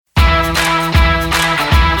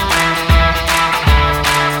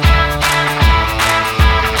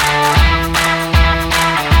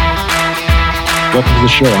to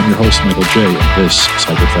the show. I'm your host, Michael J., and this is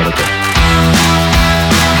Hypothetical.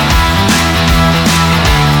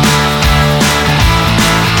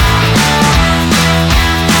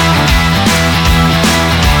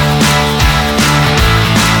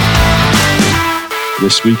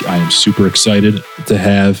 This week, I am super excited to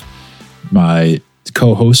have my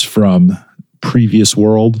co-host from Previous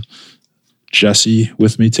World, Jesse,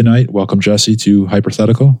 with me tonight. Welcome, Jesse, to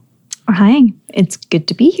Hypothetical. Hi, it's good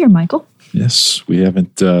to be here, Michael. Yes, we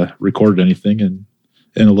haven't recorded anything in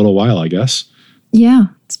a little while, I guess. Yeah,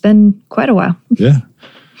 it's been quite a while. Yeah.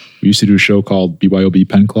 We used to do a show called BYOB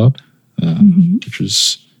Pen Club, which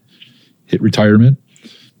was hit retirement.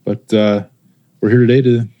 But we're here today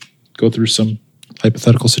to go through some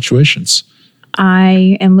hypothetical situations.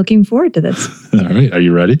 I am looking forward to this. All right. Are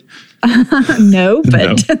you ready? No,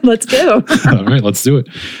 but no. Let's go. All right, let's do it.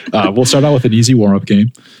 We'll start out with an easy warm-up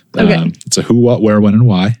game. Okay. It's a who, what, where, when, and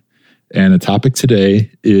why. And the topic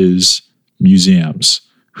today is museums.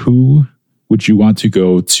 Who would you want to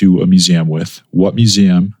go to a museum with? What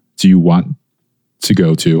museum do you want to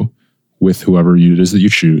go to with whoever it is that you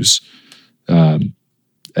choose? And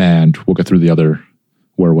we'll get through the other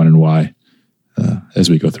where, when, and why as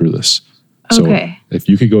we go through this. So if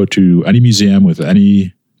you could go to any museum with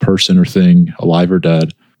any person or thing, alive or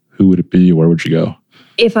dead, who would it be? Where would you go?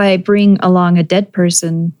 If I bring along a dead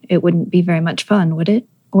person, it wouldn't be very much fun, would it?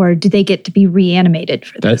 Or do they get to be reanimated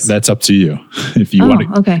for this? That's up to you. If you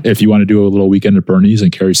want to, if you want to do a little weekend at Bernie's and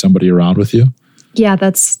carry somebody around with you. Yeah,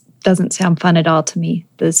 doesn't sound fun at all to me.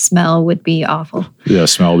 The smell would be awful. Yeah,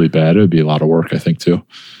 smell would be bad. It would be a lot of work, I think, too.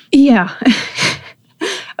 Yeah.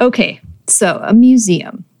 Okay, so a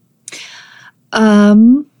museum.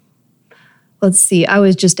 Let's see. I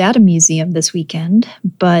was just at a museum this weekend,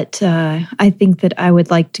 but I think that I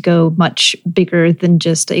would like to go much bigger than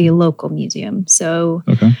just a local museum. So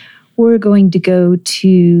we're going to go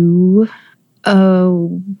to,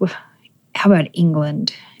 how about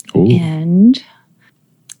England? Ooh. And,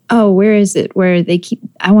 where is it? Where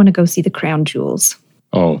I want to go see the crown jewels.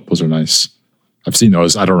 Oh, those are nice. I've seen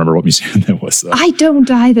those. I don't remember what museum that was, though. I don't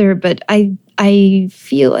either, but I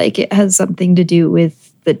feel like it has something to do with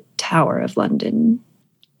the Tower of London.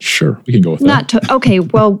 Sure, we can go with that. Okay,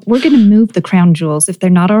 well, we're going to move the crown jewels. If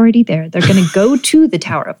they're not already there, they're going to go to the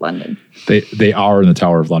Tower of London. They are in the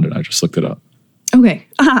Tower of London. I just looked it up. Okay.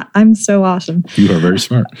 I'm so awesome. You are very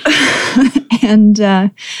smart. And,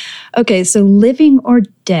 so living or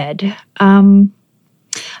dead. I'm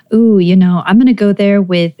going to go there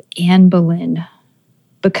with Anne Boleyn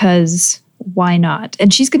because why not?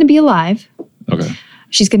 And she's going to be alive. Okay.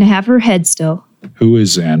 She's going to have her head still. Who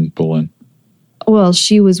is Anne Boleyn? Well,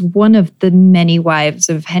 she was one of the many wives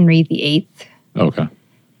of Henry VIII. Okay.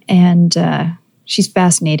 And she's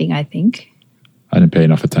fascinating, I think. I didn't pay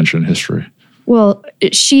enough attention in history. Well,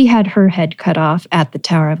 she had her head cut off at the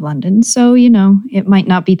Tower of London. So, it might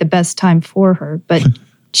not be the best time for her, but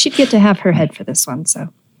she'd get to have her head for this one.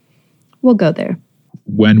 So we'll go there.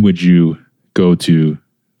 When would you go to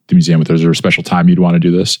the museum with her? Is there a special time you'd want to do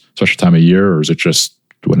this? Special time of year, or is it just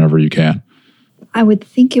whenever you can? I would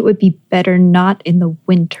think it would be better not in the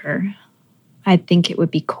winter. I think it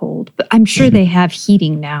would be cold, but I'm sure they have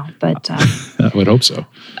heating now. But I would hope so.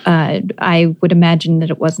 I would imagine that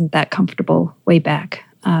it wasn't that comfortable way back.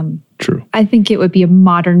 True. I think it would be a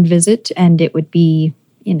modern visit, and it would be,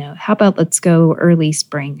 how about let's go early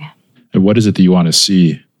spring? And what is it that you want to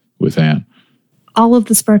see with Anne? All of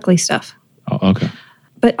the sparkly stuff. Oh, okay.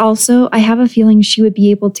 But also, I have a feeling she would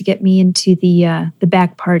be able to get me into the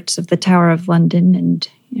back parts of the Tower of London and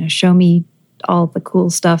show me all the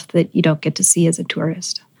cool stuff that you don't get to see as a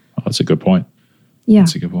tourist. Oh, that's a good point. Yeah.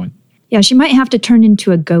 That's a good point. Yeah, she might have to turn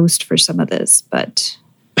into a ghost for some of this, but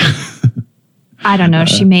I don't know.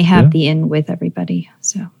 She may have the in with everybody.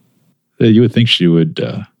 So you would think she would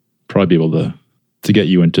probably be able to get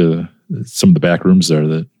you into some of the back rooms there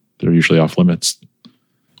that are usually off limits.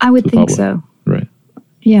 I would think so. Right.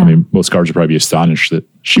 Yeah. I mean, most guards would probably be astonished that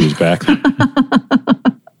she was back.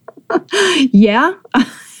 Yeah.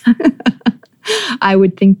 I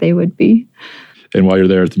would think they would be. And while you're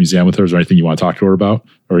there at the museum with her, is there anything you want to talk to her about?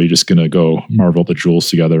 Or are you just going to go marvel at the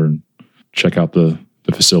jewels together and check out the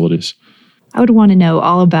facilities? I would want to know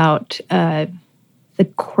all about the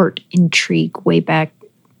court intrigue way back.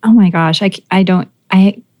 Oh my gosh.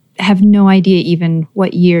 I have no idea even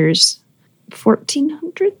what years.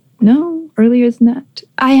 1400? No, earlier than that.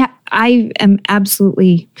 I am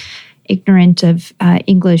absolutely ignorant of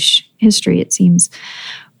English history, it seems.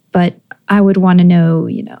 But I would want to know,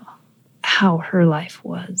 how her life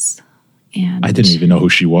was. And I didn't even know who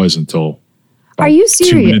she was until Are you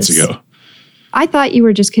serious? 2 minutes ago. I thought you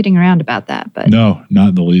were just kidding around about that, but No, not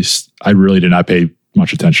in the least. I really did not pay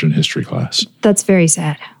much attention in history class. that's very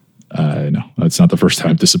sad. No, that's not the first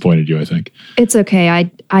time I've disappointed you, I think. It's okay.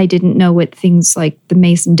 I didn't know what things like the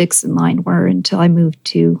Mason-Dixon line were until I moved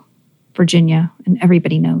to Virginia, and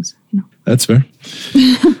everybody knows. That's fair.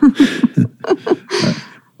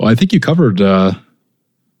 Well, I think you covered the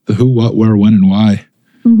who, what, where, when, and why.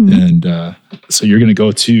 And so you're going to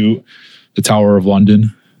go to the Tower of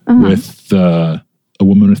London with a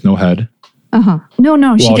woman with no head.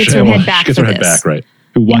 No, she gets her head back. She gets her head back, right?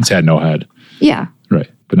 Who once had no head. Yeah. Right.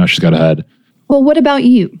 But now she's got a head. Well, what about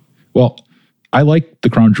you? Well, I like the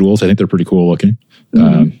crown jewels. I think they're pretty cool looking.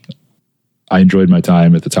 I enjoyed my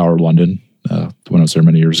time at the Tower of London when I was there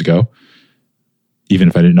many years ago, even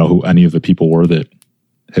if I didn't know who any of the people were that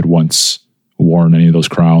had once worn any of those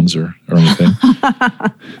crowns or anything.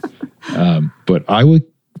 But I would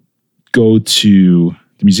go to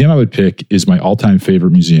the museum I would pick is my all-time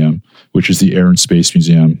favorite museum, which is the Air and Space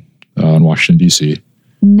Museum in Washington, D.C.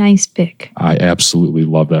 Nice pick. I absolutely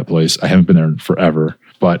love that place. I haven't been there in forever,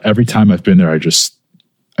 but every time I've been there, I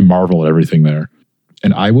marvel at everything there.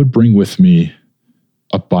 And I would bring with me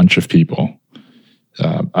a bunch of people.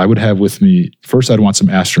 I would have with me, first I'd want some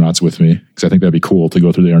astronauts with me, because I think that'd be cool to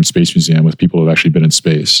go through the Air and Space Museum with people who have actually been in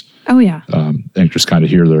space. Oh, yeah. And just kind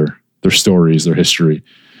of hear their stories, their history.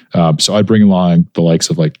 So I'd bring along the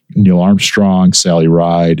likes of like Neil Armstrong, Sally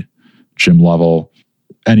Ride, Jim Lovell,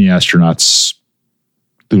 any astronauts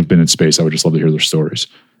who've been in space. I would just love to hear their stories,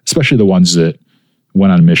 especially the ones that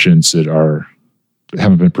went on missions that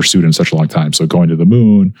haven't been pursued in such a long time. So going to the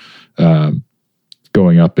moon,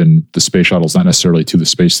 going up in the space shuttles, not necessarily to the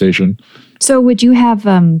space station. So would you have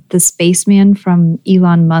the spaceman from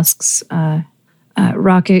Elon Musk's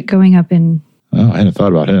rocket going up in... Oh, I hadn't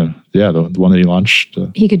thought about him. Yeah, the one that he launched.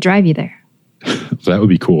 He could drive you there. That would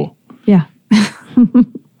be cool. Yeah.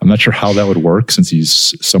 I'm not sure how that would work since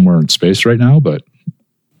he's somewhere in space right now, but...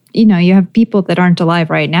 You have people that aren't alive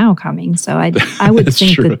right now coming. So I would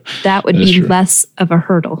think true. that would be less of a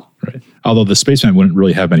hurdle. Right. Although the spaceman wouldn't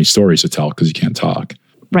really have any stories to tell because he can't talk.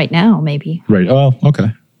 Right now, maybe. Right. Oh,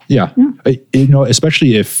 okay. Yeah.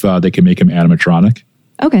 Especially if they can make him animatronic.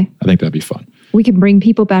 Okay. I think that'd be fun. We can bring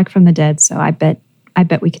people back from the dead. So I bet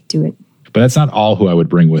we could do it. But that's not all who I would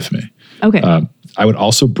bring with me. Okay. I would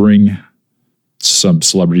also bring some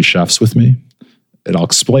celebrity chefs with me. And I'll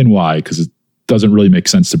explain why, because it doesn't really make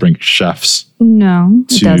sense to bring chefs to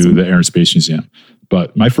the Air and Space Museum.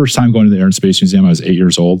 But my first time going to the Air and Space Museum, I was 8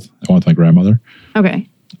 years old. I went with my grandmother. Okay.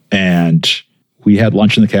 And we had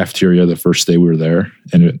lunch in the cafeteria the first day we were there.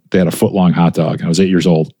 And they had a foot-long hot dog. I was 8 years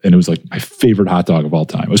old. And it was like my favorite hot dog of all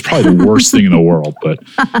time. It was probably the worst thing in the world. But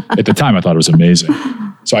at the time, I thought it was amazing.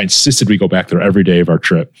 So I insisted we go back there every day of our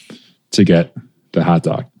trip to get the hot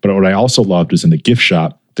dog. But what I also loved is in the gift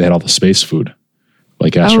shop, they had all the space food,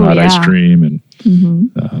 like astronaut ice cream. And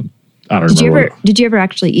I don't remember. Did you ever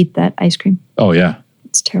actually eat that ice cream? Oh, yeah.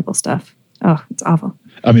 It's terrible stuff. Oh, it's awful.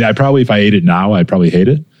 I mean, if I ate it now, I'd probably hate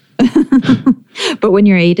it. But when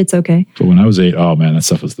you're 8, it's okay. But when I was 8, oh man, that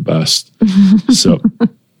stuff was the best. So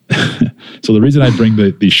the reason I bring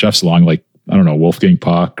these chefs along, like, I don't know, Wolfgang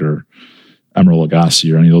Puck or Emeril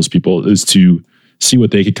Lagasse or any of those people, is to see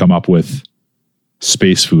what they could come up with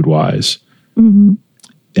space food wise and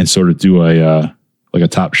sort of do a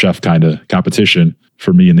Top Chef kind of competition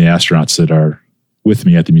for me and the astronauts that are with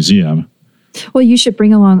me at the museum. Well, you should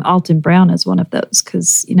bring along Alton Brown as one of those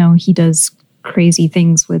because, he does crazy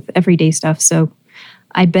things with everyday stuff. So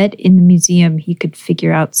I bet in the museum he could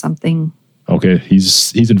figure out something. Okay.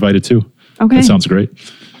 He's invited too. Okay. That sounds great.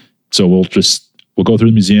 So we'll go through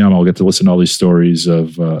the museum. I'll get to listen to all these stories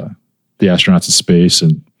of the astronauts in space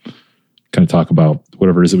and kind of talk about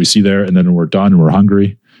whatever it is that we see there. And then when we're done and we're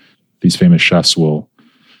hungry, these famous chefs will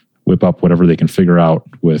whip up whatever they can figure out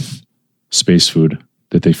with space food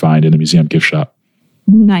that they find in the museum gift shop.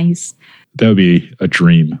 Nice. That would be a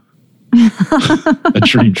dream. A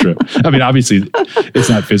dream trip. I mean, obviously, it's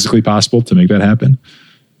not physically possible to make that happen.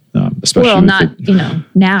 Especially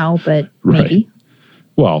now, but right. Maybe.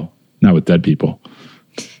 Well, not with dead people.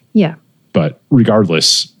 Yeah. But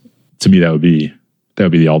regardless, to me, that would be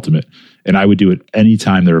the ultimate. And I would do it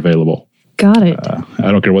anytime they're available. Got it.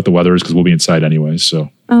 I don't care what the weather is because we'll be inside anyways. So.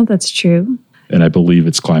 Oh, that's true. And I believe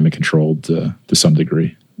it's climate controlled to some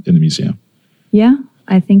degree in the museum. Yeah,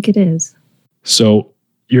 I think it is. So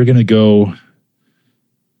you're going to go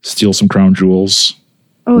steal some crown jewels.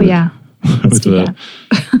 Oh, yeah. with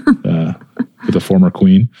the former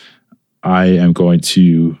queen. I am going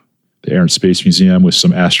to the Air and Space Museum with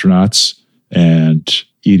some astronauts and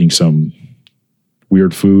eating some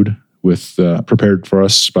weird food with prepared for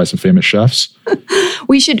us by some famous chefs.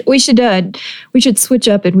 We should switch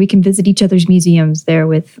up, and we can visit each other's museums there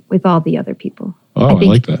with all the other people. Oh, I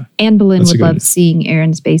like that. Anne Boleyn That's a would good love idea. seeing Air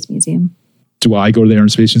and Space Museum. Do I go to the Air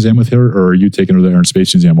and Space Museum with her, or are you taking her to the Air and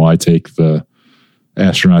Space Museum while I take the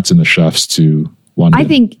astronauts and the chefs to London? I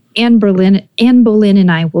think Anne Boleyn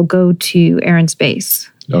and I will go to Air and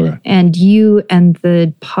Space, Okay. and you and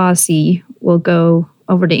the posse will go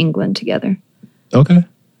over to England together. Okay.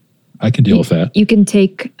 I can deal with that. You can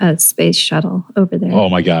take a space shuttle over there. Oh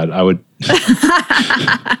my God. I would. That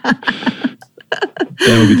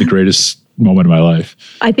would be the greatest moment of my life.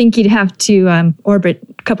 I think you'd have to orbit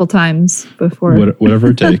a couple times before. Whatever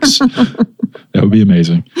it takes. That would be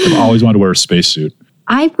amazing. I've always wanted to wear a spacesuit.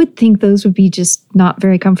 I would think those would be just not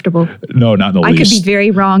very comfortable. No, not in the I least. could be very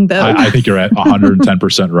wrong, though. I think you're at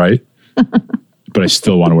 110% right. But I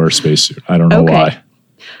still want to wear a spacesuit. I don't know Okay. why.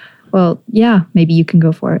 Well, yeah, maybe you can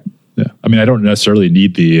go for it. Yeah. I mean, I don't necessarily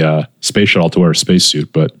need the space shuttle to wear a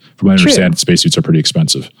spacesuit, but from what I understand, spacesuits are pretty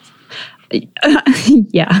expensive.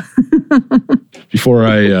 Yeah. Before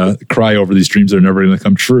I cry over these dreams that are never going to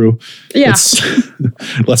come true, Yeah.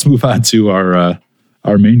 let's move on to our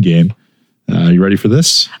main game. You ready for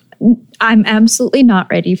this? I'm absolutely not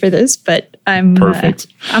ready for this, but I'm Perfect.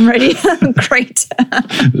 I'm ready. Great.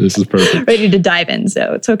 This is perfect. Ready to dive in,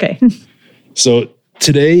 so it's okay. So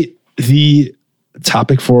today, the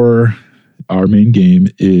topic for our main game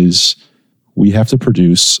is we have to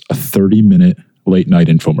produce a 30-minute late night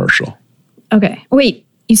infomercial. Okay. Wait,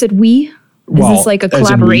 you said we? Is this like a as in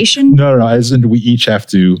collaboration? No, as in we each have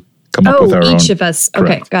to come up with our own. each of us. Okay,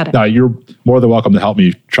 Correct. got it. Now, you're more than welcome to help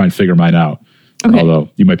me try and figure mine out. Okay. Although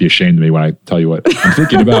you might be ashamed of me when I tell you what I'm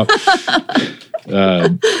thinking about.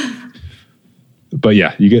 But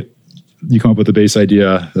yeah, you come up with a base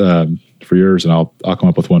idea for yours, and I'll come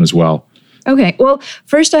up with one as well. Okay. Well,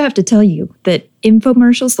 first I have to tell you that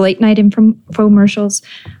infomercials, late night infomercials,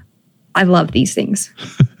 I love these things.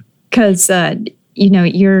 Because,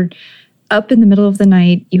 you're up in the middle of the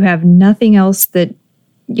night, you have nothing else that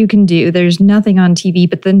you can do. There's nothing on TV,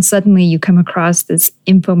 but then suddenly you come across this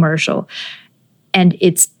infomercial, and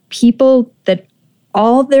it's people that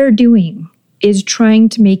all they're doing is trying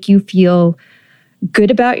to make you feel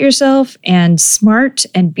good about yourself and smart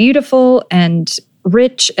and beautiful and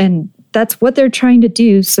rich, and that's what they're trying to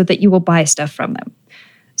do so that you will buy stuff from them.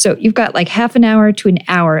 So you've got like half an hour to an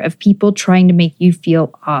hour of people trying to make you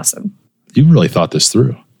feel awesome. You really thought this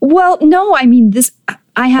through. Well, no, I mean,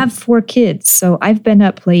 I have 4 kids, so I've been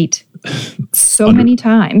up late so many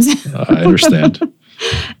times. I understand.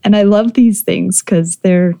 And I love these things because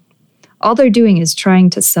all they're doing is trying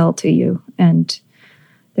to sell to you, and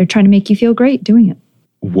they're trying to make you feel great doing it.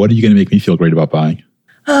 What are you going to make me feel great about buying?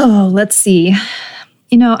 Oh, let's see.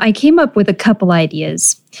 I came up with a couple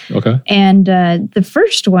ideas. Okay. And the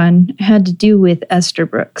first one had to do with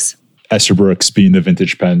Estabrooks. Estabrooks being the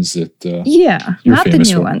vintage pens that Yeah, you're not the famous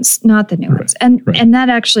new for. ones, not the new Right, ones. And right. and that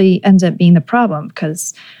actually ends up being the problem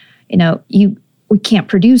because, we can't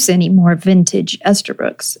produce any more vintage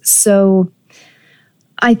Estabrooks. So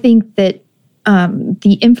I think that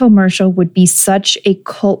the infomercial would be such a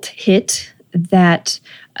cult hit that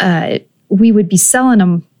we would be selling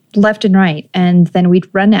them left and right, and then we'd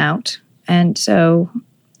run out, and so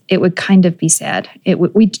it would kind of be sad.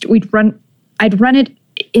 I'd run it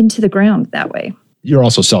into the ground that way. You're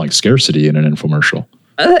also selling scarcity in an infomercial.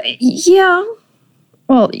 Yeah.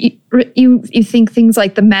 Well, you think things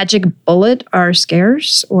like the magic bullet are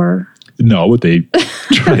scarce, or No, would they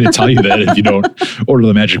try to tell you that if you don't order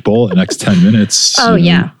the magic bullet in the next 10 minutes? Oh,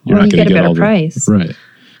 yeah. You're Or not you going to get a get better all price. Right.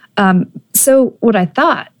 So what I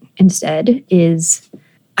thought instead is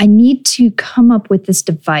I need to come up with this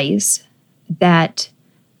device that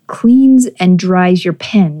cleans and dries your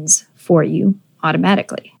pens for you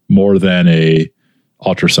automatically. More than a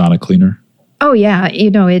ultrasonic cleaner. Oh yeah,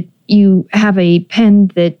 you have a pen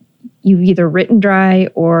that you've either written dry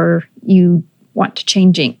or you want to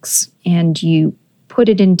change inks, and you put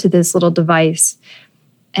it into this little device,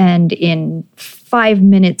 and in 5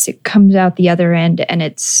 minutes it comes out the other end and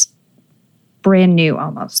it's brand new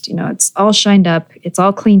almost. It's all shined up, it's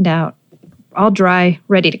all cleaned out, all dry,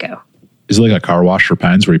 ready to go. Is it like a car wash for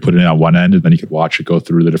pens where you put it in on one end and then you could watch it go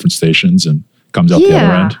through the different stations and comes out the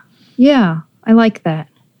other end? Yeah, I like that.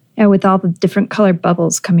 Yeah, with all the different color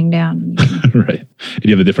bubbles coming down. Right. And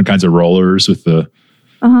you have the different kinds of rollers with the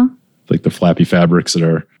like the flappy fabrics that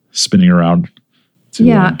are spinning around to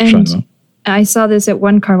shine and them up. I saw this at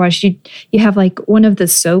one car wash. You have like one of the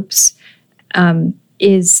soaps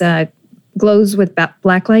is glows with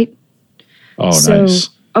black light. Oh, So, nice.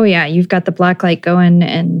 oh yeah, you've got the black light going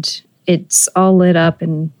and it's all lit up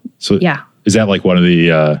and So Yeah. is that like one of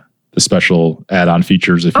the special add-on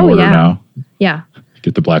features if you Oh, order yeah. now? Yeah.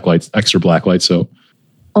 Get the black lights, extra black light soap.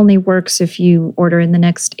 Only works if you order in the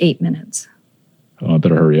next 8 minutes. Oh, I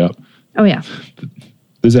better hurry up. Oh, yeah.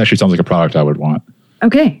 This actually sounds like a product I would want.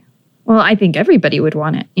 Okay. Well, I think everybody would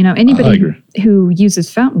want it. I Anybody agree. who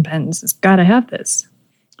uses fountain pens has got to have this.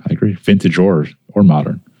 I agree. Vintage or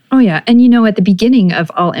modern. Oh, yeah. And at the beginning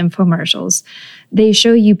of all infomercials, they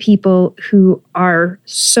show you people who are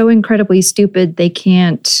so incredibly stupid they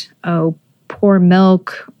can't pour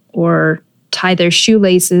milk or tie their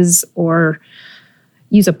shoelaces or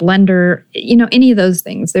use a blender, any of those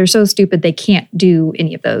things. They're so stupid they can't do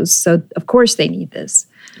any of those. So, of course, they need this.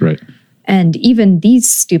 Right. And even these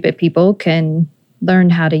stupid people can learn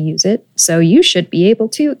how to use it. So you should be able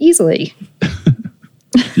to easily.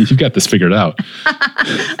 You've got this figured out.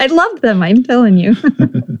 I love them, I'm telling you.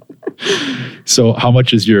 So how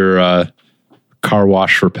much is your car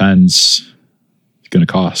wash for pens going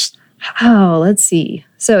to cost? Oh, let's see.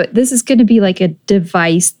 So this is going to be like a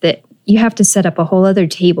device that you have to set up a whole other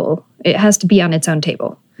table. It has to be on its own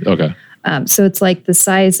table. Okay. So it's like the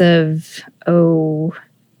size of,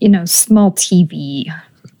 small TV.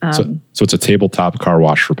 So it's a tabletop car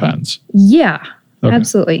wash for pens. Yeah, Okay.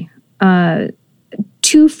 absolutely.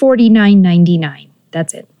 $249.99.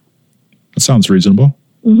 That's it. That sounds reasonable.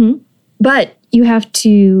 But you have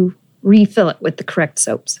to refill it with the correct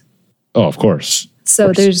soaps. Oh, of course. So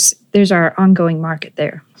Of course. there's our ongoing market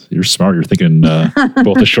there. You're smart. You're thinking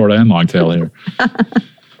both the short and long tail here.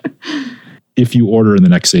 If you order in the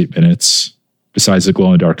next 8 minutes, besides the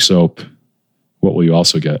glow-in-the-dark soap, what will you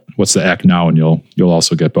also get? What's the act now? And you'll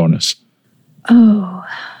also get bonus. Oh,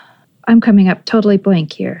 I'm coming up totally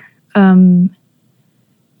blank here.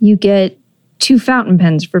 You get 2 fountain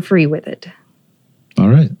pens for free with it. All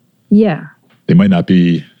right. Yeah. They might not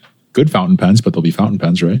be good fountain pens, but they'll be fountain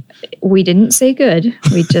pens, right? We didn't say good.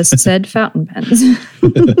 We just said fountain pens.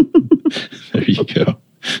 There you go.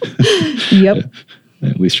 Yep.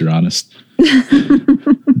 At least you're honest.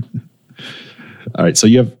 All right. So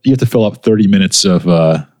you have to fill up 30 minutes of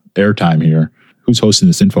airtime here. Who's hosting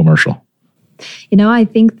this infomercial? I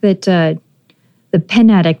think that the Pen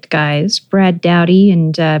Addict guys, Brad Dowdy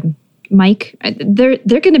and Mike, they're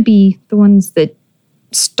going to be the ones that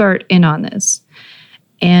start in on this.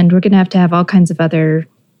 And we're going to have all kinds of other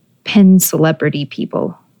pen celebrity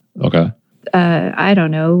people. Okay. I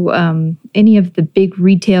don't know. Any of the big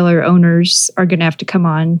retailer owners are going to have to come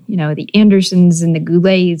on. The Andersons and the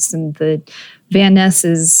Goulets and the Van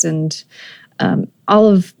Nesses and all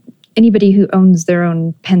of anybody who owns their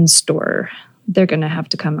own pen store. They're going to have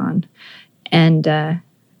to come on. And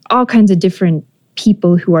all kinds of different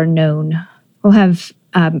people who are known. We'll have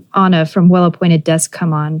Anna from Well Appointed Desk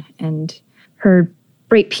come on, and her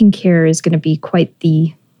bright pink hair is going to be quite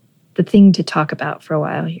the thing to talk about for a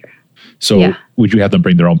while here. So Yeah. would you have them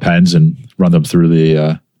bring their own pens and run them through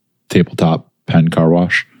the tabletop pen car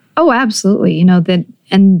wash? Oh, absolutely.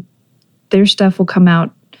 And their stuff will come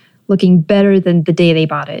out looking better than the day they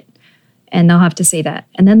bought it. And they'll have to say that.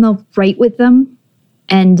 And then they'll write with them,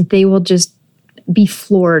 and they will just be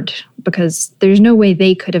floored because there's no way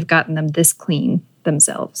they could have gotten them this clean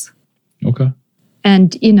themselves. Okay.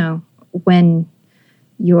 And, when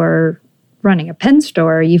you're running a pen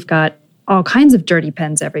store, you've got all kinds of dirty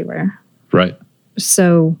pens everywhere. Right.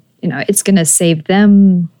 So, it's going to save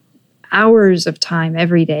them hours of time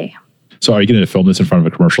every day. So are you going to film this in front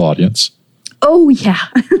of a commercial audience? Oh, yeah.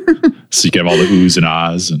 So you get all the oohs and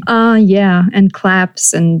ahs and Yeah. And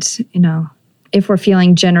claps. And, if we're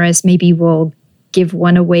feeling generous, maybe we'll give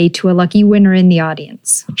one away to a lucky winner in the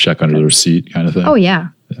audience. check under their seat kind of thing. Oh, yeah.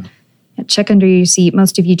 Yeah, check under your seat.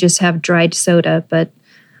 Most of you just have dried soda, but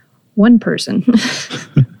one person.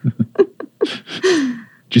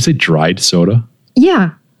 Did you say dried soda?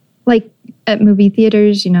 Yeah. Like at movie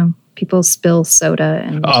theaters, people spill soda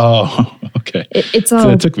and Oh, okay. it's all So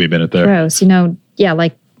it took me a minute there. gross. Yeah,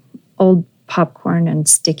 like old popcorn and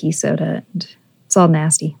sticky soda. And it's all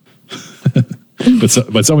nasty. But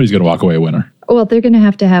somebody's going to walk away a winner. Well, they're going to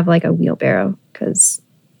have like a wheelbarrow because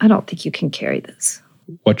I don't think you can carry this.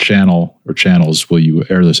 What channel or channels will you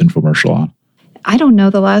air this infomercial on? I don't know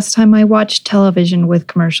the last time I watched television with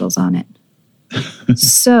commercials on it.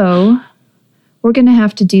 So we're going to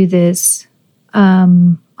have to do this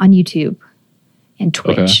on YouTube and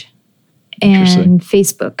Twitch and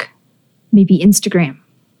Facebook, maybe Instagram,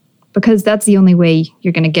 because that's the only way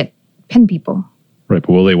you're going to get pen people. Right, but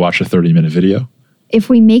will they watch a 30-minute video? If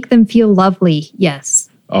we make them feel lovely, yes.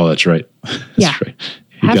 Oh, that's right. That's Yeah. right.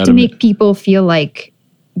 You Have got to 'em make people feel like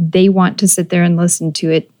they want to sit there and listen to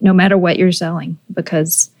it no matter what you're selling,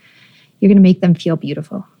 because you're going to make them feel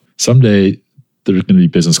beautiful. Someday there's going to be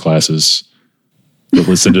business classes that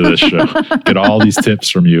listen to this show. Get all these tips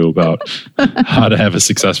from you about how to have a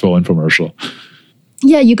successful infomercial.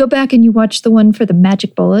 Yeah, you go back and you watch the one for the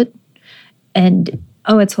magic bullet, and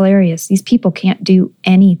it's hilarious. These people can't do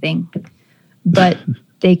anything, but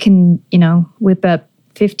they can, whip up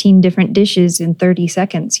 15 different dishes in 30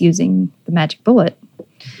 seconds using the magic bullet.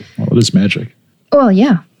 Well, it is magic. Well,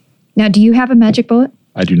 yeah. Now, do you have a magic bullet?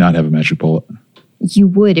 I do not have a magic bullet. You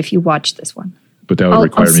would if you watched this one. But that would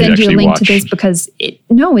require I'll me to send you a actually link watch. to this because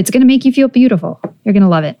it's going to make you feel beautiful. You're going to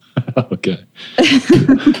love it. Okay.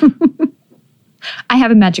 I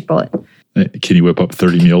have a magic bullet. Can you whip up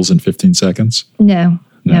 30 meals in 15 seconds? No,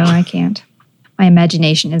 I can't. My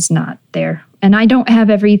imagination is not there. And I don't have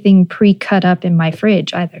everything pre-cut up in my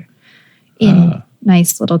fridge either in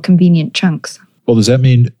nice little convenient chunks. Well, does that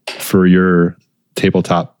mean for your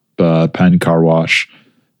tabletop pen car wash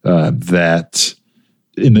that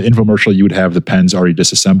in the infomercial you would have the pens already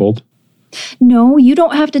disassembled? No, you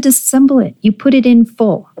don't have to disassemble it. You put it in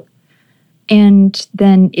full. And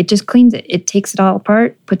then it just cleans it. It takes it all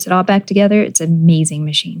apart, puts it all back together. It's an amazing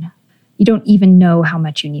machine. You don't even know how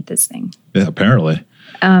much you need this thing. Yeah, apparently.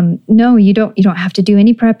 No, you don't have to do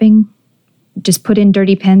any prepping. Just put in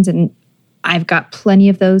dirty pens, and I've got plenty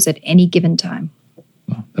of those at any given time.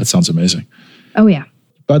 Oh, that sounds amazing. Oh, yeah.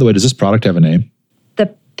 By the way, does this product have a name? The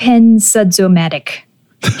Pen Sudzomatic.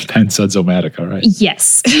 Pen Sudzomatic, all right.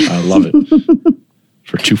 Yes. I love it.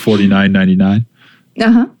 For $249.99.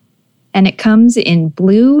 Uh-huh. And it comes in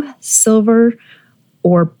blue, silver,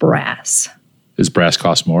 or brass. Does brass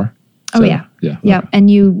cost more? Yeah. Yeah. Yeah. Okay.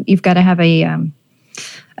 And you've got to have a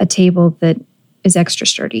table that is extra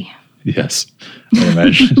sturdy. Yes. I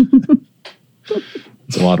imagine.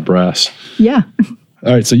 It's a lot of brass. Yeah.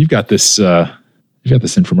 All right. So you've got this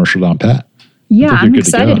infomercial down pat. Yeah, I'm good to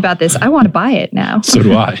excited go. about this. I want to buy it now. So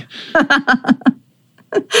do I.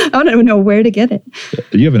 I want to know where to get it.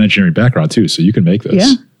 You have an engineering background too, so you can make this.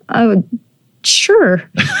 Yeah. Oh, sure.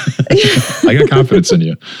 I got confidence in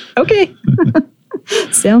you. Okay.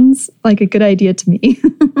 Sounds like a good idea to me.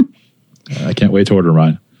 I can't wait to order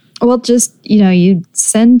mine. Well, just, you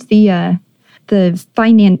send the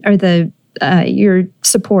finance or your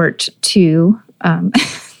support to,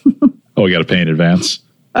 Oh, we got to pay in advance?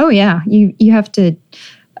 oh yeah, you have to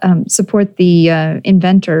support the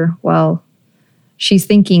inventor while she's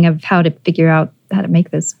thinking of how to figure out how to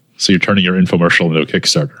make this. So you're turning your infomercial into a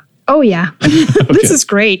Kickstarter. Oh yeah, this is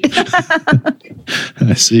great.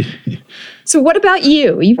 I see. So what about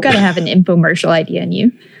you? You've got to have an infomercial idea in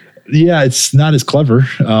you. Yeah, it's not as clever.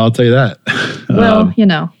 I'll tell you that. Well,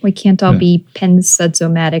 we can't all be Pen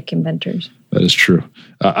Sudzomatic inventors. That is true.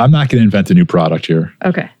 I'm not going to invent a new product here.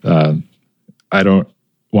 Okay. I don't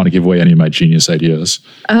want to give away any of my genius ideas.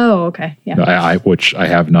 Oh, okay. Yeah. Which I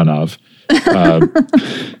have none of.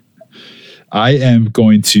 I am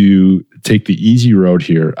going to take the easy road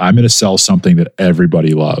here. I'm going to sell something that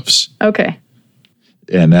everybody loves, Okay.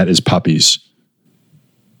 and that is puppies.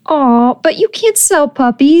 Oh, but you can't sell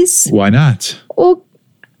puppies. Why not? Well,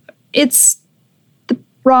 it's the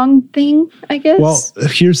wrong thing, I guess. Well,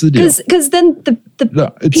 here's the deal. Because then the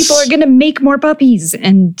people are going to make more puppies,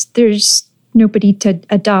 and there's nobody to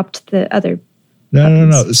adopt the other.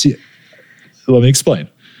 No. See, let me explain.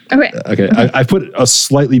 Okay. Okay, I put a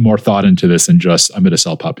slightly more thought into this than just I'm going to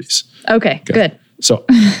sell puppies. Okay, good. So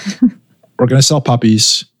we're going to sell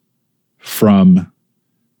puppies from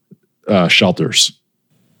shelters.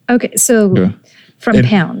 Okay, so Okay. from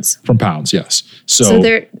pounds. From pounds, yes. So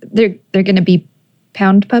they're going to be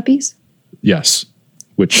pound puppies? Yes,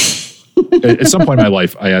 which at some point in my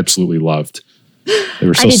life I absolutely loved. They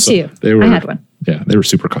were I did too. I had one. Yeah, they were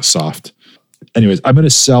super soft. Anyways, I'm going to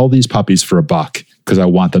sell these puppies for $1 because I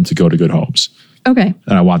want them to go to good homes. Okay.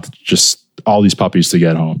 And I want just all these puppies to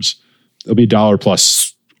get homes. It'll be $1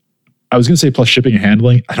 plus. I was going to say plus shipping and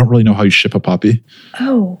handling. I don't really know how you ship a puppy.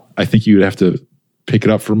 Oh. I think you'd have to pick it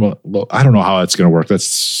up from I don't know how that's going to work.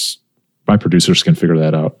 That's my producers can figure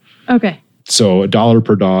that out. Okay. So $1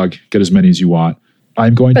 per dog, get as many as you want.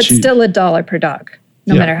 I'm going But to still $1 per dog,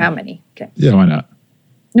 no Yeah. matter how many. Okay. Yeah, why not?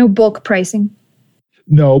 No bulk pricing.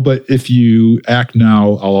 No, but if you act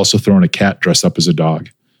now, I'll also throw in a cat dressed up as a dog.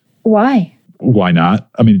 Why? Why not?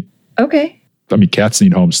 I mean, Okay. cats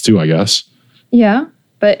need homes too, I guess. Yeah,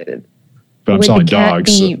 but But I'm would selling the cat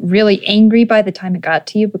dogs. be really angry by the time it got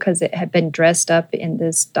to you because it had been dressed up in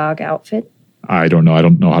this dog outfit? I don't know. I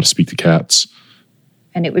don't know how to speak to cats.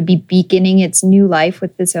 And it would be beginning its new life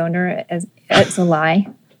with this owner as a lie?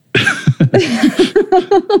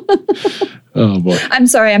 Oh boy. I'm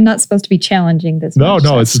sorry, I'm not supposed to be challenging this. No, much, no,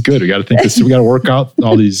 so- this is good. We got to think this. We got to work out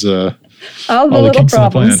all these All the little kinks in the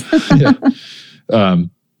problems. plan. Yeah.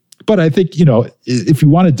 But I think, if you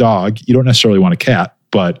want a dog, you don't necessarily want a cat,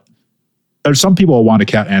 but there's some people want a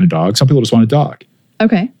cat and a dog. Some people just want a dog.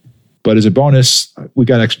 Okay. But as a bonus, we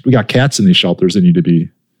got cats in these shelters that need to be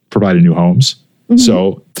provided new homes. Mm-hmm.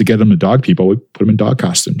 So to get them to dog people, we put them in dog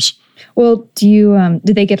costumes. Well, do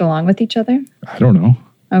they get along with each other? I don't know.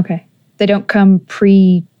 Okay. They don't come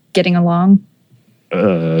getting along?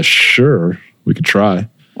 Sure. We could try.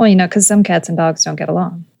 Well, because some cats and dogs don't get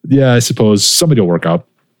along. Yeah, I suppose somebody will work out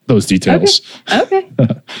those details. Okay.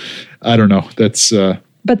 I don't know. That's...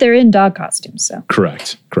 But they're in dog costumes, so.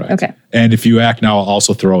 Correct. Okay. And if you act now, I'll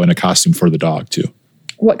also throw in a costume for the dog, too.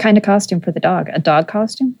 What kind of costume for the dog? A dog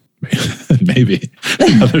costume? Maybe.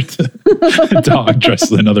 Another dog dressed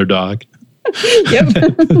as another dog. Yep.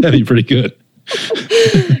 That'd be pretty good.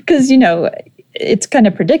 Because, it's kind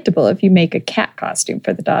of predictable if you make a cat costume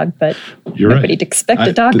for the dog, but nobody'd expect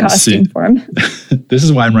a dog costume for him. This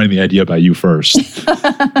is why I'm running the idea by you first.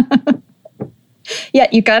 Yeah,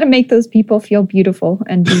 you got to make those people feel beautiful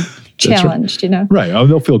and be challenged, Right. Oh,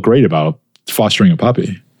 they'll feel great about fostering a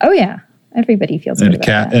puppy. Oh, yeah. Everybody feels good about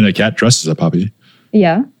that. And a cat dressed as a puppy.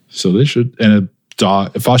 Yeah. So they should. And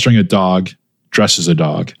fostering a dog dressed as a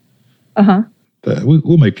dog. Uh-huh.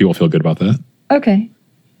 We'll make people feel good about that. Okay.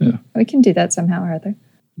 Yeah. We can do that somehow or other.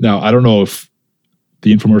 Now, I don't know if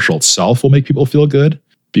the infomercial itself will make people feel good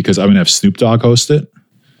because I'm going to have Snoop Dogg host it.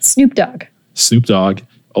 Snoop Dogg,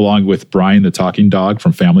 along with Brian, the talking dog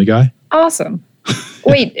from Family Guy. Awesome.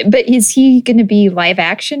 Wait, but is he going to be live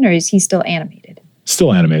action or is he still animated?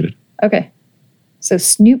 Still animated. Okay. So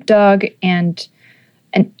Snoop Dogg and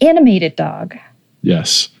an animated dog.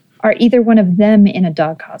 Yes. Are either one of them in a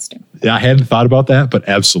dog costume? Yeah, I hadn't thought about that, but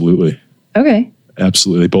absolutely. Okay.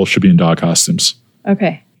 Absolutely. They both should be in dog costumes.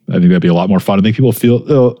 Okay. I think that'd be a lot more fun.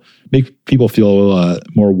 It'll make people feel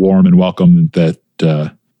more warm and welcome that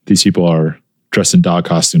these people are dressed in dog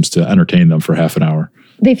costumes to entertain them for half an hour.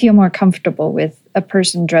 They feel more comfortable with a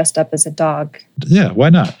person dressed up as a dog. Yeah, why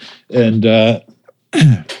not? And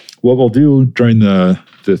what we'll do during the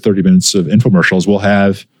 30 minutes of infomercials,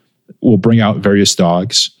 we'll bring out various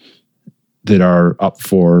dogs that are up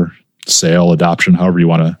for sale, adoption, however you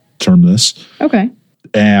want to term this. Okay.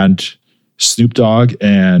 And Snoop Dogg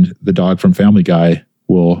and the dog from Family Guy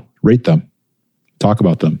will rate them, talk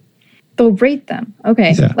about them. They'll rate them.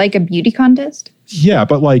 Okay. Yeah. Like a beauty contest? Yeah,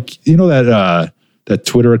 but that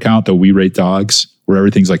Twitter account that We Rate Dogs, where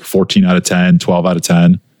everything's like 14 out of 10, 12 out of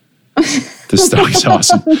 10. This dog is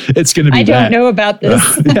awesome. It's going to be I don't know about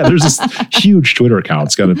this. Yeah, there's this huge Twitter account.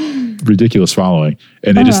 It's got a ridiculous following.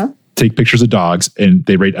 And they just take pictures of dogs and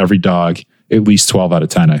they rate every dog at least 12 out of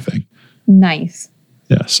 10, I think. Nice.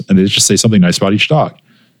 Yes. And they just say something nice about each dog.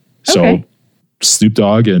 So Snoop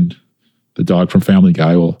Dogg and the dog from Family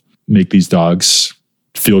Guy will make these dogs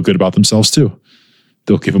feel good about themselves too.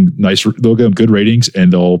 They'll give them good ratings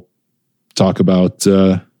and they'll talk about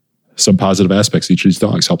some positive aspects of each of these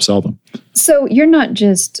dogs, help sell them. So you're not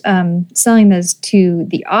just selling this to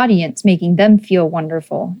the audience, making them feel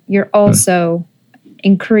wonderful. You're also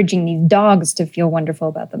encouraging these dogs to feel wonderful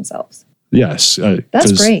about themselves. Yes.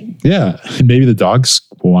 That's great. Yeah. And maybe the dogs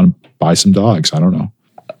will want to buy some dogs. I don't know.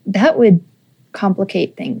 That would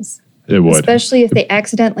complicate things. It would. Especially if they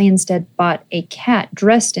accidentally instead bought a cat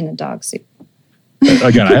dressed in a dog suit.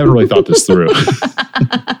 Again, I haven't really thought this through,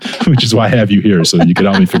 which is why I have you here, so you can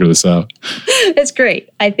help me figure this out. It's great.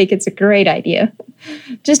 I think it's a great idea.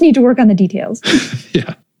 Just need to work on the details.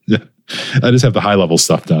 Yeah. I just have the high level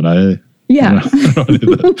stuff done. The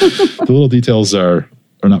little details are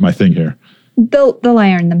not my thing here. They'll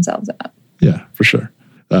iron themselves out. Yeah, for sure.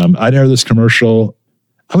 I'd air this commercial.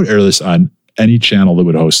 I would air this on any channel that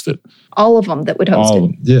would host it. All of them that would host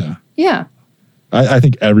it. Yeah. Yeah. I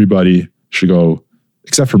think everybody should go,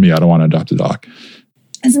 except for me. I don't want to adopt a dog.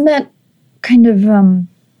 Isn't that kind of,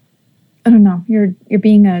 I don't know, you're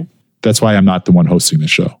being a... That's why I'm not the one hosting the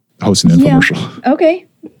show, hosting the infomercial. Okay.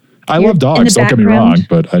 I love dogs, don't get me wrong,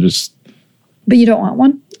 but But you don't want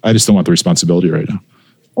one? I just don't want the responsibility right now.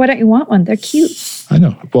 Why don't you want one? They're cute. I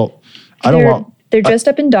know. Well, They're dressed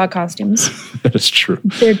up in dog costumes. That is true.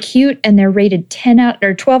 They're cute and they're rated 12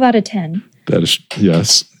 out of 10. That is,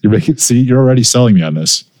 yes. You're already selling me on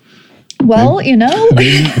this. Well,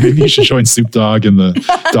 maybe you should join Snoop Dogg and the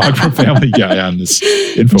dog from Family Guy on this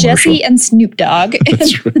infomercial. Jesse and Snoop Dogg.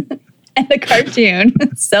 That's right. And the cartoon.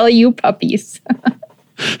 Sell you puppies.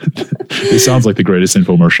 It sounds like the greatest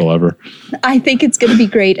infomercial ever. I think it's going to be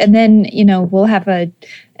great. And then, we'll have an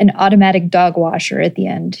automatic dog washer at the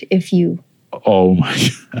end if you... Oh my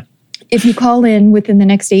God. If you call in within the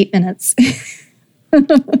next 8 minutes.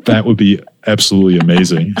 That would be absolutely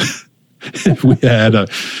amazing. if we had a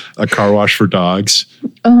car wash for dogs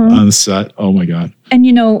on the set. Oh my God. And,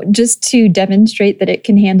 just to demonstrate that it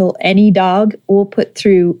can handle any dog, we'll put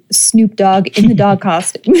through Snoop Dogg in the dog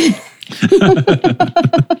costume.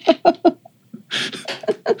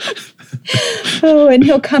 Oh, and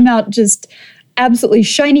he'll come out just absolutely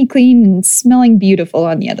shiny clean and smelling beautiful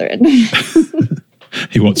on the other end.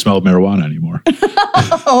 He won't smell marijuana anymore.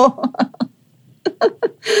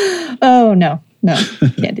 Oh, no,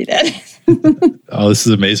 can't do that. Oh, this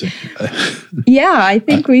is amazing. Yeah, I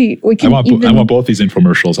think we can. I want both these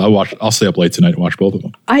infomercials. I'll stay up late tonight and watch both of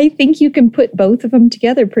them. I think you can put both of them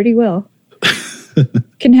together pretty well.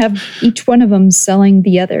 Can have each one of them selling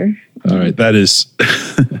the other. All right, that is.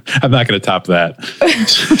 I'm not going to top that.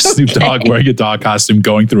 Snoop Dogg wearing a dog costume,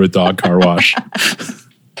 going through a dog car wash.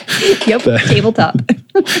 Yep, tabletop.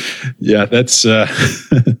 Yeah, that's. I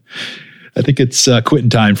think it's quitting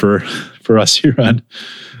time for us here on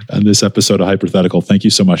this episode of Hypothetical. Thank you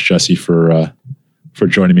so much, Jesse, for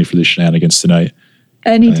joining me for these shenanigans tonight.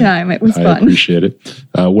 Anytime, it was fun. I appreciate it.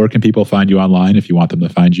 Where can people find you online if you want them to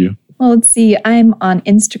find you? Well, let's see. I'm on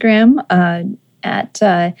Instagram at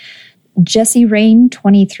Jessie Rain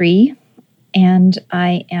 23, and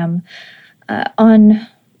I am on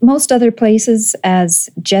most other places as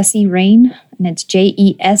Jessie Rain, and it's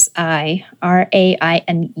JESIRAINE.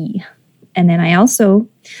 And then I also,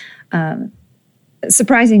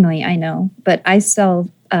 surprisingly, I know, but I sell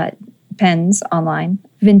pens online,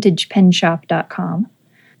 vintagepenshop.com.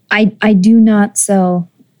 I do not sell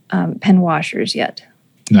pen washers yet.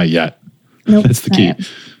 Not yet. Nope, that's the key. yet.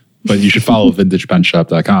 But you should follow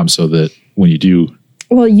vintagepenshop.com so that when you do...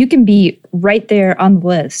 Well, you can be right there on the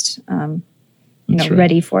list, right.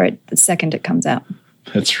 Ready for it the second it comes out.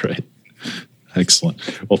 That's right. Excellent.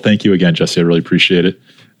 Well, thank you again, Jesse. I really appreciate it.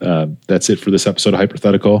 That's it for this episode of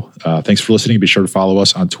Hypothetical. Thanks for listening. Be sure to follow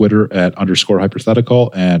us on Twitter at _Hypothetical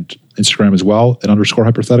and Instagram as well at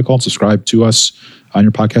 _Hypothetical, and subscribe to us on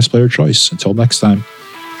your podcast player of choice. Until next time,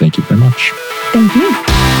 thank you very much. Thank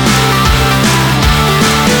you.